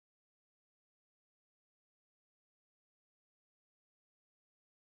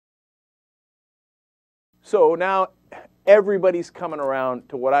So now everybody's coming around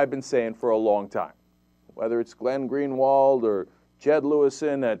to what I've been saying for a long time, whether it's Glenn Greenwald or Jed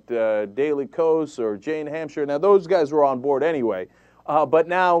Lewison at Daily Kos or Jane Hampshire. Now, those guys were on board anyway, but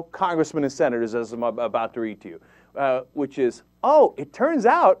now congressmen and senators, as I'm about to read to you, which is, oh, it turns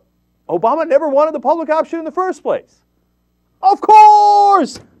out Obama never wanted the public option in the first place. Of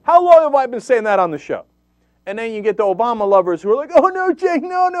course! How long have I been saying that on the show? And then you get the Obama lovers who are like, oh, no, Jake,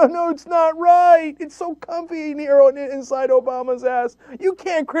 no, it's not right. It's so comfy in here inside Obama's ass. You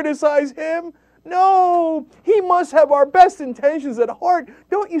can't criticize him. No, he must have our best intentions at heart.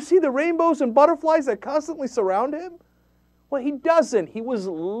 Don't you see the rainbows and butterflies that constantly surround him? Well, he doesn't. He was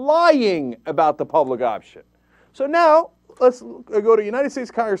lying about the public option. So now, let's go to United States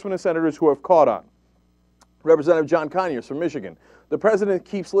congressmen and senators who have caught on. Representative John Conyers from Michigan. The president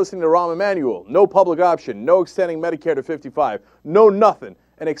keeps listening to Rahm Emanuel. No public option, no extending Medicare to 55, no nothing,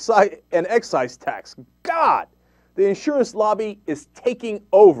 an excise tax. God, the insurance lobby is taking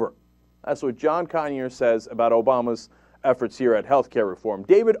over. That's what John Conyers says about Obama's efforts here at health care reform.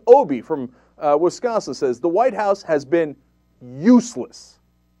 David Obey from Wisconsin says, the White House has been useless.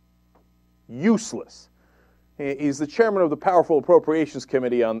 Useless. He's the chairman of the Powerful Appropriations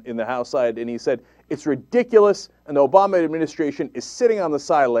Committee in the House side, and he said, it's ridiculous, and the Obama administration is sitting on the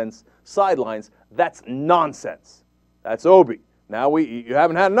sidelines. That's nonsense. That's Obey. Now, you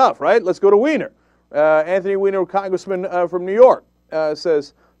haven't had enough, right? Let's go to Weiner. Anthony Weiner, congressman from New York,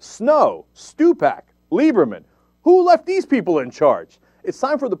 says, Snow, Stupak, Lieberman, who left these people in charge? It's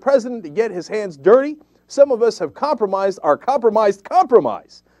time for the president to get his hands dirty. Some of us have compromised our compromised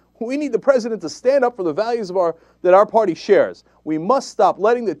compromise. We need the president to stand up for the values that our party shares. We must stop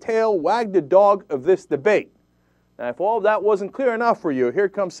letting the tail wag the dog of this debate. Now, if all of that wasn't clear enough for you, here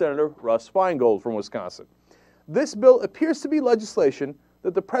comes Senator Russ Feingold from Wisconsin. This bill appears to be legislation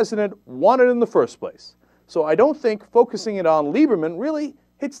that the president wanted in the first place. So I don't think focusing it on Lieberman really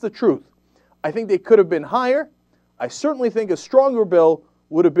hits the truth. I think they could have been higher. I certainly think a stronger bill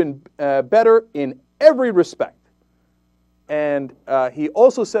would have been better in every respect. And he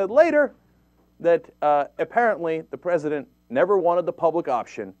also said later that apparently the president never wanted the public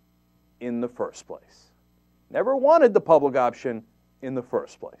option in the first place. Never wanted the public option in the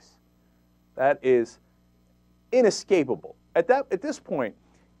first place. That is inescapable. At this point,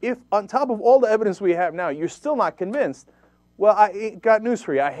 if on top of all the evidence we have now, you're still not convinced, well, I got news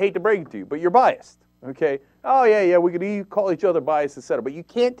for you. I hate to break it to you, but you're biased. Okay? Oh, yeah, we could call each other biased, etc. But you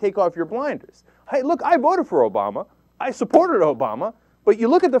can't take off your blinders. Hey, look, I voted for Obama. I supported Obama, but you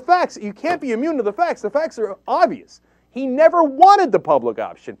look at the facts, you can't be immune to the facts. The facts are obvious. He never wanted the public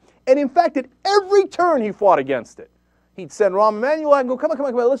option. And in fact, at every turn he fought against it. He'd send Rahm Emanuel out and go, come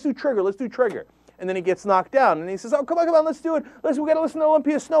on, let's do trigger. And then he gets knocked down. And he says, oh, come on, let's do it. We got to listen to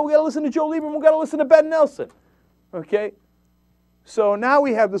Olympia Snowe. We got to listen to Joe Lieberman. We got to listen to Ben Nelson. Okay? So now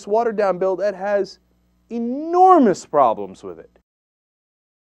we have this watered-down bill that has enormous problems with it.